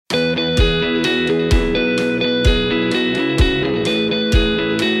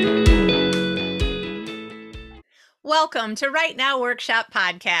Welcome to Write Now Workshop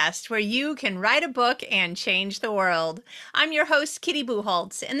Podcast, where you can write a book and change the world. I'm your host, Kitty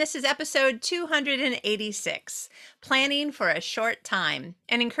Buchholz, and this is episode 286, Planning for a Short Time,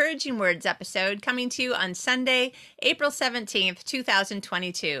 an encouraging words episode coming to you on Sunday, April 17th,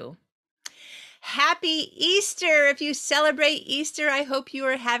 2022. Happy Easter! If you celebrate Easter, I hope you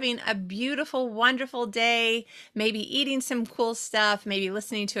are having a beautiful, wonderful day, maybe eating some cool stuff, maybe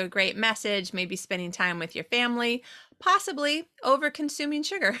listening to a great message, maybe spending time with your family, possibly over consuming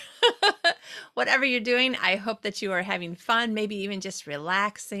sugar. Whatever you're doing, I hope that you are having fun, maybe even just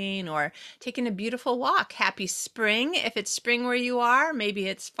relaxing or taking a beautiful walk. Happy spring. If it's spring where you are, maybe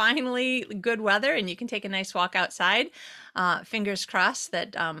it's finally good weather and you can take a nice walk outside. Fingers crossed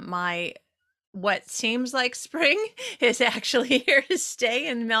that what seems like spring is actually here to stay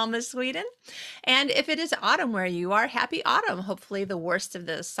in Malmö, Sweden. And if it is autumn where you are, happy autumn. Hopefully the worst of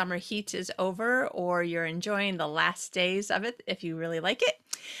the summer heat is over, or you're enjoying the last days of it if you really like it.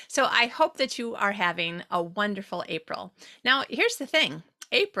 So I hope that you are having a wonderful April. Now, here's the thing.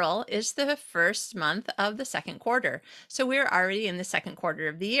 April is the first month of the second quarter. So we're already in the second quarter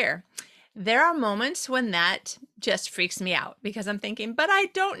of the year. There are moments when that just freaks me out because I'm thinking, but I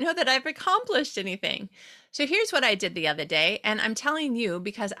don't know that I've accomplished anything. So here's what I did the other day, and I'm telling you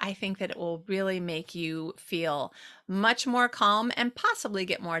because I think that it will really make you feel much more calm and possibly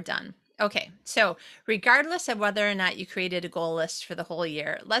get more done. Okay, so regardless of whether or not you created a goal list for the whole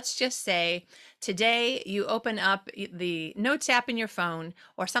year, let's just say today you open up the Notes app in your phone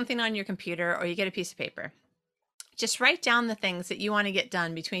or something on your computer, or you get a piece of paper. Just write down the things that you want to get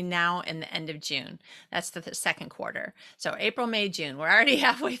done between now and the end of June. That's the second quarter. So April, May, June. We're already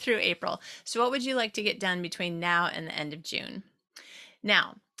halfway through April. So what would you like to get done between now and the end of June?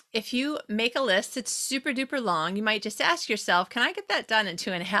 Now, if you make a list that's super duper long, you might just ask yourself, can I get that done in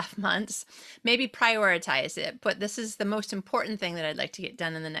 2.5 months? Maybe prioritize it, but this is the most important thing that I'd like to get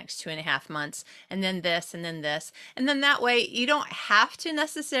done in the next 2.5 months, and then this, and then this. And then that way you don't have to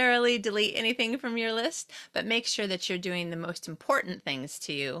necessarily delete anything from your list, but make sure that you're doing the most important things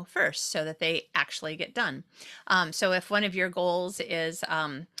to you first so that they actually get done. So if one of your goals is,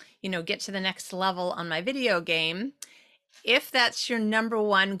 get to the next level on my video game, if that's your number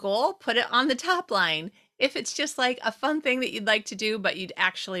one goal, put it on the top line. If it's just like a fun thing that you'd like to do, but you'd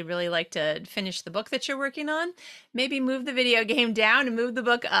actually really like to finish the book that you're working on, maybe move the video game down and move the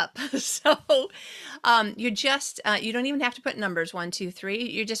book up. So you don't even have to put numbers 1, 2, 3.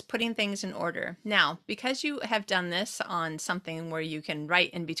 You're just putting things in order. Now, because you have done this on something where you can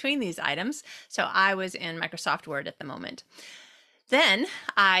write in between these items, so I was in Microsoft Word at the moment. Then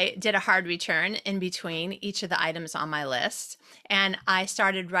I did a hard return in between each of the items on my list, and I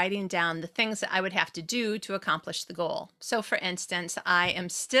started writing down the things that I would have to do to accomplish the goal. So for instance, I am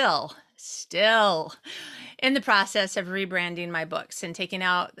still in the process of rebranding my books and taking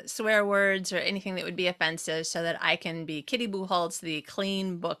out swear words or anything that would be offensive so that I can be Kitty Buchholz, the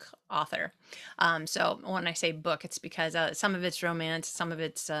clean book author. So when I say book, it's because some of it's romance, some of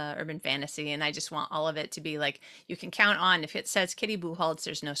it's urban fantasy, and I just want all of it to be like, you can count on, if it says Kitty Buchholz,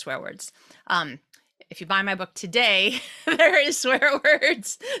 there's no swear words. If you buy my book today, there is swear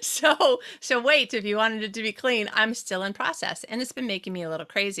words. So wait, if you wanted it to be clean, I'm still in process, and it's been making me a little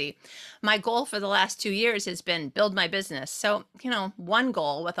crazy. My goal for the last 2 years has been build my business. So, one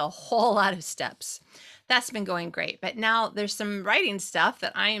goal with a whole lot of steps. That's been going great, but now there's some writing stuff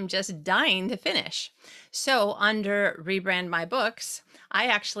that I am just dying to finish. So under rebrand my books, I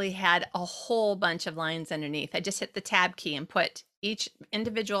actually had a whole bunch of lines underneath. I just hit the tab key and put each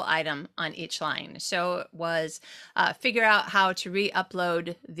individual item on each line. So it was figure out how to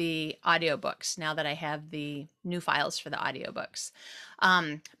re-upload the audiobooks now that I have the new files for the audiobooks.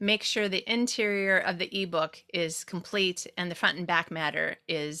 Make sure the interior of the ebook is complete and the front and back matter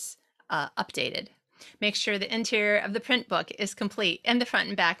is updated. Make sure the interior of the print book is complete and the front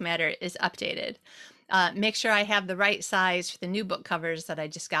and back matter is updated. Make sure I have the right size for the new book covers that I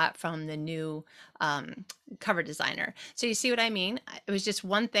just got from the new cover designer. So you see what I mean? It was just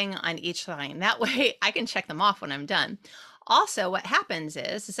one thing on each line. That way I can check them off when I'm done. Also, what happens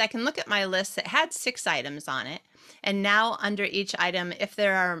is I can look at my list that had 6 items on it. And now under each item, if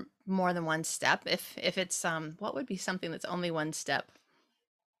there are more than one step, if it's, what would be something that's only one step?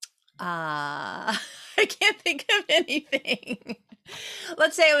 I can't think of anything.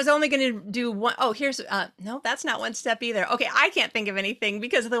 Let's say I was only going to do one. Oh, here's, no, that's not one step either. Okay, I can't think of anything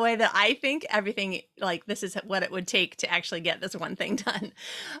because of the way that I think everything, like this is what it would take to actually get this one thing done.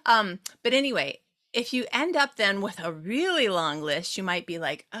 But anyway, If you end up then with a really long list, you might be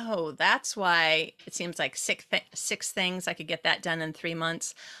like, oh, that's why it seems like six things. I could get that done in 3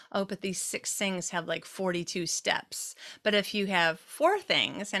 months. Oh, but these six things have like 42 steps. But if you have four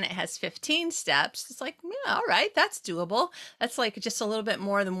things and it has 15 steps, it's like, yeah, all right, that's doable. That's like just a little bit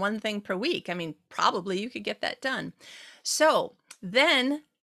more than one thing per week. I mean, probably you could get that done. So then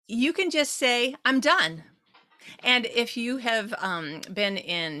you can just say, I'm done. And if you have been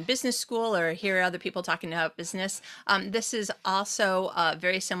in business school or hear other people talking about business, this is also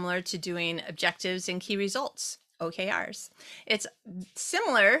very similar to doing objectives and key results. OKRs. It's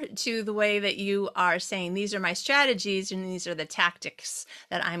similar to the way that you are saying, these are my strategies and these are the tactics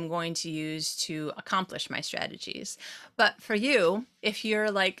that I'm going to use to accomplish my strategies. But for you, if you're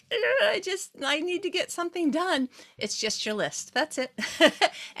like, I need to get something done, it's just your list. That's it.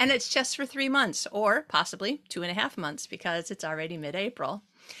 And it's just for 3 months or possibly 2.5 months because it's already mid-April.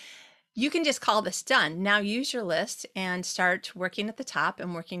 You can just call this done. Now use your list and start working at the top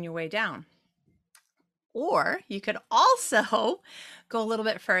and working your way down. Or you could also go a little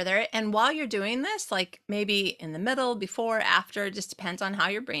bit further. And while you're doing this, like maybe in the middle, before, after, it just depends on how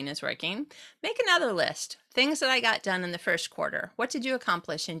your brain is working, make another list. Things that I got done in the first quarter. What did you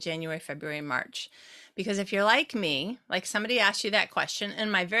accomplish in January, February, March? Because if you're like me, like somebody asked you that question, and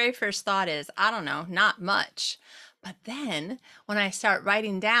my very first thought is, I don't know, not much. But then when I start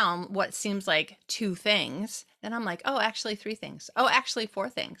writing down what seems like two things, then I'm like, oh, actually three things. Oh, actually four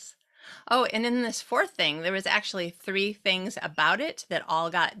things. Oh, and in this fourth thing, there was actually three things about it that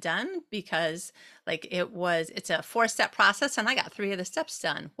all got done because like it's a 4-step process and I got three of the steps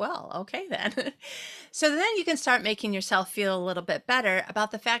done. Well, okay then. So then you can start making yourself feel a little bit better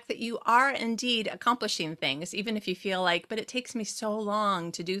about the fact that you are indeed accomplishing things, even if you feel like, but it takes me so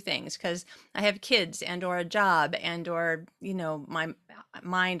long to do things because I have kids and or a job and or, my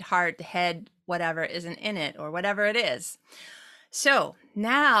mind, heart, head, whatever isn't in it or whatever it is. So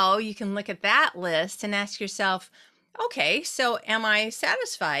now you can look at that list and ask yourself, okay, so am I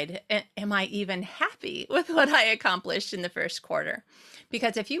satisfied? Am I even happy with what I accomplished in the first quarter?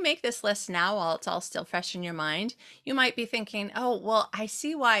 Because if you make this list now while it's all still fresh in your mind, you might be thinking, oh, well, I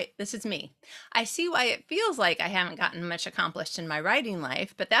see why this is me. I see why it feels like I haven't gotten much accomplished in my writing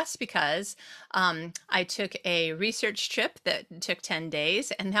life, but that's because I took a research trip that took 10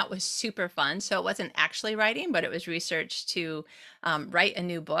 days and that was super fun. So it wasn't actually writing, but it was research to write a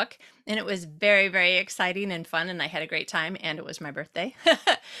new book. And it was very, very exciting and fun. And I had a great time. And it was my birthday.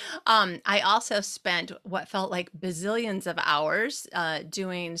 I also spent what felt like bazillions of hours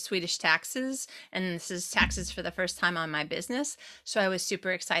doing Swedish taxes. And this is taxes for the first time on my business. So I was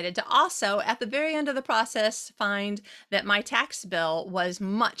super excited to also, at the very end of the process, find that my tax bill was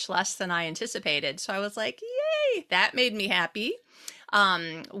much less than I anticipated. So I was like, yay, that made me happy.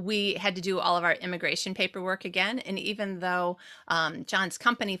 We had to do all of our immigration paperwork again. And even though John's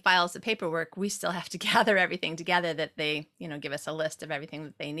company files the paperwork, we still have to gather everything together that they, give us a list of everything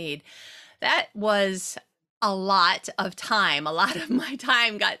that they need. That was a lot of time. A lot of my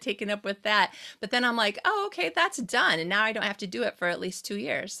time got taken up with that. But then I'm like, oh, okay, that's done. And now I don't have to do it for at least 2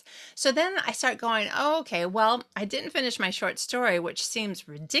 years. So then I start going, oh, okay, well, I didn't finish my short story, which seems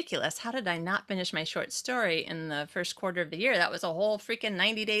ridiculous. How did I not finish my short story in the first quarter of the year? That was a whole freaking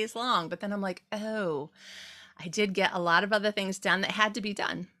 90 days long. But then I'm like, oh, I did get a lot of other things done that had to be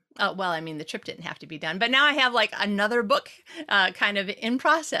done. Well, I mean, the trip didn't have to be done, but now I have like another book kind of in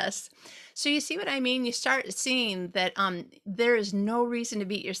process. So you see what I mean? You start seeing that there is no reason to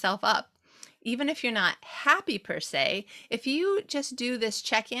beat yourself up. Even if you're not happy per se, if you just do this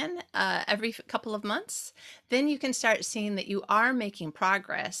check-in every couple of months, then you can start seeing that you are making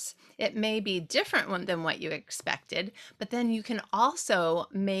progress. It may be different than what you expected, but then you can also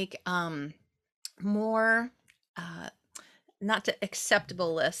make more not to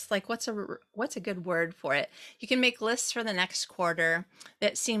acceptable lists, like what's a good word for it? You can make lists for the next quarter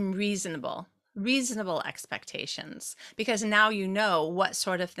that seem reasonable expectations, because now you know what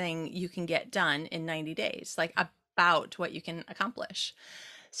sort of thing you can get done in 90 days, like about what you can accomplish.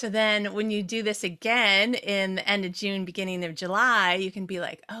 So then when you do this again in the end of June, beginning of July, you can be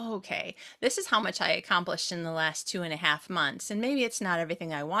like, oh, okay, this is how much I accomplished in the last 2.5 months. And maybe it's not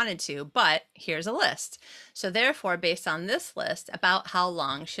everything I wanted to, but here's a list. So therefore, based on this list, about how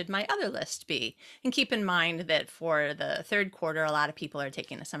long should my other list be? And keep in mind that for the third quarter, a lot of people are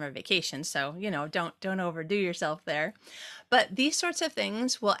taking a summer vacation. So, don't overdo yourself there. But these sorts of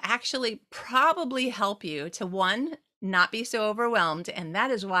things will actually probably help you to, one, not be so overwhelmed. And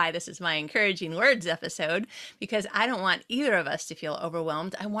that is why this is my encouraging words episode, because I don't want either of us to feel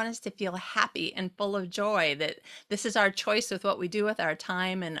overwhelmed. I want us to feel happy and full of joy that this is our choice with what we do with our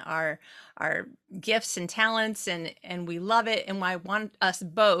time and our gifts and talents, and we love it, and I want us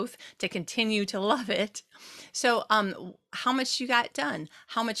both to continue to love it. So how much you got done,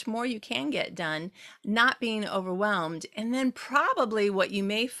 how much more you can get done, not being overwhelmed. And then probably what you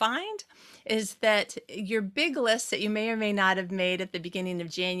may find is that your big list that you may or may not have made at the beginning of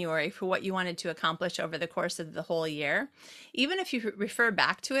January for what you wanted to accomplish over the course of the whole year, even if you refer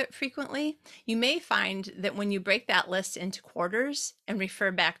back to it frequently, you may find that when you break that list into quarters and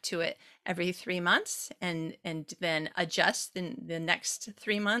refer back to it every 3 months and then adjust in the next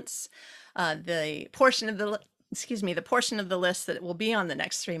 3 months, the portion of the list that will be on the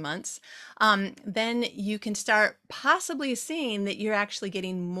next 3 months, then you can start possibly seeing that you're actually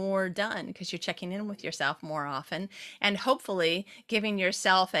getting more done because you're checking in with yourself more often, and hopefully giving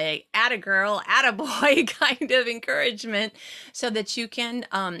yourself a atta girl, atta boy kind of encouragement, so that you can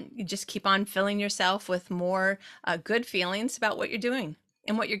just keep on filling yourself with more good feelings about what you're doing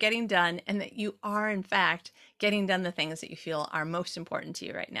and what you're getting done, and that you are in fact getting done the things that you feel are most important to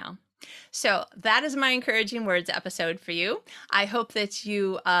you right now. So that is my encouraging words episode for you. I hope that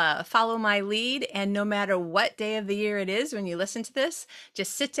you follow my lead, and no matter what day of the year it is when you listen to this,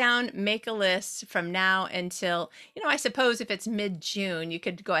 just sit down, make a list from now until, I suppose if it's mid-June, you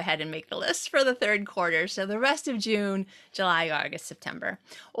could go ahead and make the list for the third quarter. So the rest of June, July, August, September.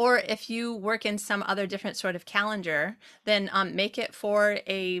 Or if you work in some other different sort of calendar, then make it for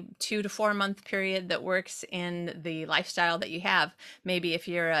a 2 to 4 month period that works in the lifestyle that you have. Maybe if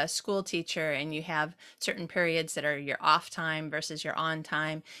you're a school teacher and you have certain periods that are your off time versus your on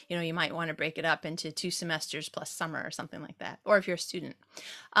time, you might want to break it up into 2 semesters plus summer or something like that. Or if you're a student.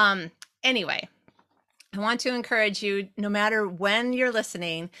 Anyway, I want to encourage you, no matter when you're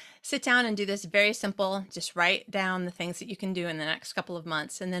listening, sit down and do this very simple. Just write down the things that you can do in the next couple of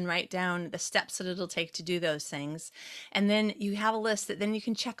months, and then write down the steps that it'll take to do those things. And then you have a list that then you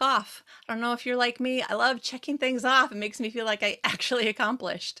can check off. I don't know if you're like me. I love checking things off. It makes me feel like I actually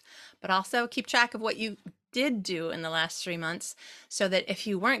accomplished. But also keep track of what you did do in the last 3 months, so that if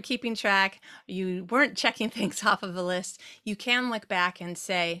you weren't keeping track, you weren't checking things off of a list, you can look back and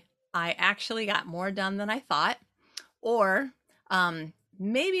say, I actually got more done than I thought, or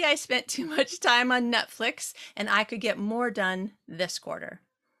maybe I spent too much time on Netflix and I could get more done this quarter.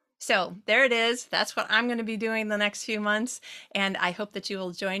 So there it is. That's what I'm going to be doing the next few months, and I hope that you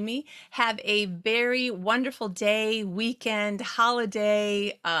will join me. Have a very wonderful day, weekend,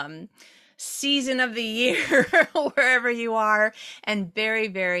 holiday, season of the year, wherever you are, and very,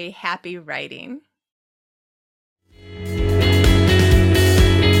 very happy writing.